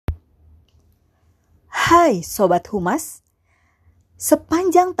Hai Sobat Humas,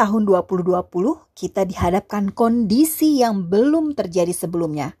 sepanjang tahun 2020 kita dihadapkan kondisi yang belum terjadi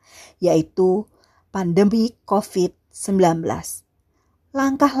sebelumnya, yaitu pandemi COVID-19.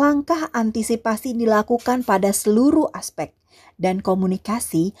 Langkah-langkah antisipasi dilakukan pada seluruh aspek dan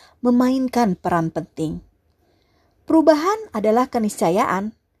komunikasi memainkan peran penting. Perubahan adalah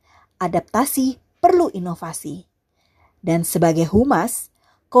keniscayaan, adaptasi perlu inovasi. Dan sebagai humas,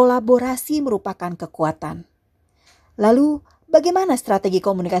 kolaborasi merupakan kekuatan. Lalu, bagaimana strategi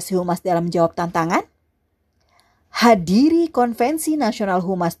komunikasi humas dalam menjawab tantangan? Hadiri Konvensi Nasional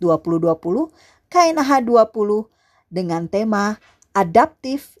Humas 2020 KNAH 20 dengan tema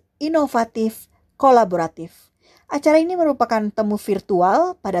Adaptif, Inovatif, Kolaboratif. Acara ini merupakan temu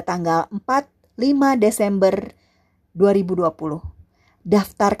virtual pada tanggal 4-5 Desember 2020.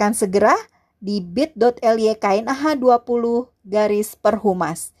 Daftarkan segera di bit.ly KNAH 20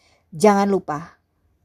 /perhumas. Jangan lupa.